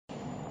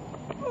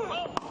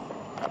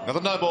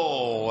Another no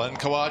ball, and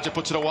Khawaja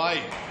puts it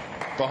away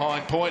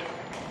behind point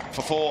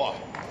for 4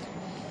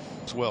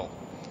 as well.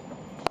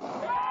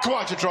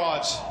 Khawaja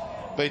drives,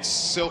 beats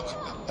Silk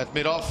at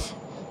mid-off,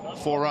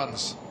 4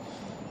 runs.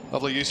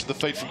 Lovely use of the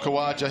feet from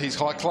Khawaja. He's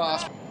high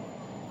class.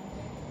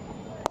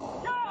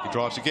 He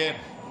drives again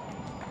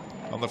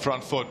on the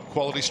front foot.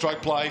 Quality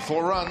straight play,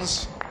 4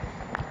 runs.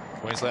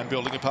 Queensland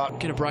building apart.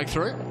 Get a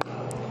breakthrough.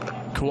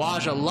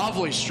 Khawaja,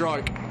 lovely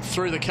stroke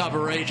through the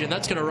cover region.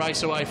 That's going to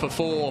race away for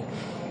 4.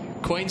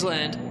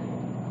 Queensland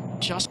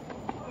just...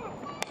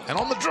 And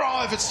on the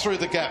drive, it's through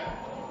the gap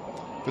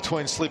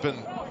between slip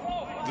and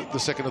the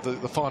second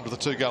of the find of the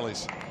 2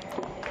 gullies.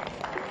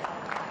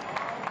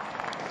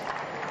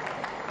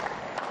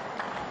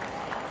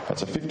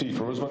 That's a 50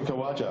 for Usman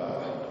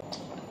Khawaja.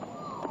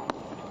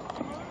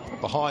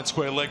 Behind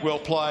square leg, well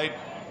played.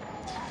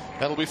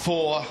 That'll be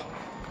 4.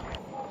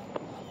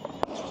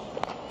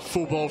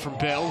 Full ball from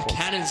Bell.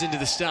 Cannons into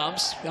the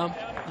stumps.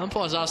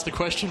 Umpires asked the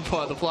question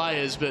by the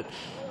players, but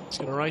it's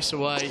going to race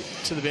away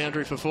to the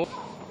boundary for 4.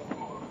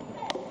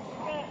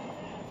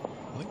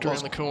 I think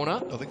around the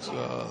corner. I think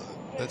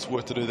that's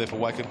worth to do there for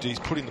Wakeham. He's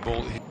putting the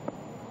ball here.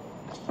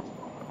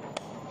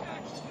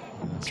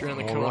 It's around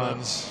the More corner.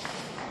 runs.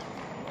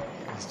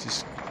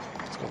 He's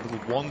got a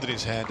little wand in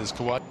his hand as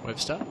Khawaja.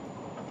 Webster.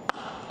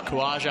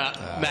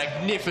 Khawaja,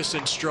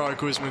 magnificent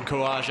stroke, Usman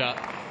Khawaja.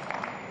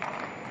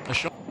 A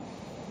shot.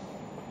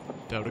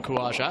 Down to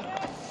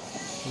Khawaja.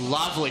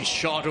 Lovely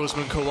shot,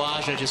 Usman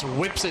Khawaja just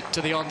whips it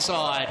to the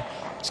onside.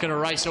 It's going to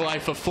race away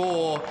for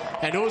 4.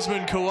 And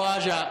Usman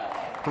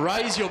Khawaja,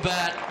 raise your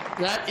bat.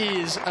 That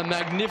is a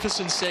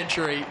magnificent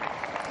century.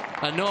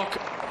 A knock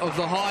of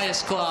the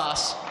highest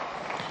class.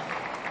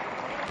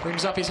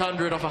 Brings up his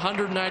 100 off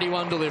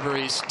 181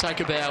 deliveries.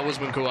 Take a bow,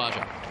 Usman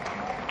Khawaja.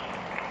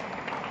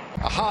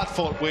 A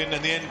hard-fought win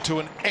and the end to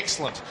an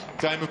excellent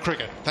game of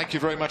cricket. Thank you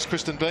very much,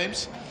 Kristen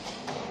Beams.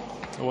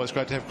 Always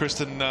great to have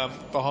Kristen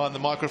behind the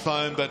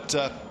microphone, but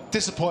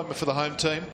disappointment for the home team.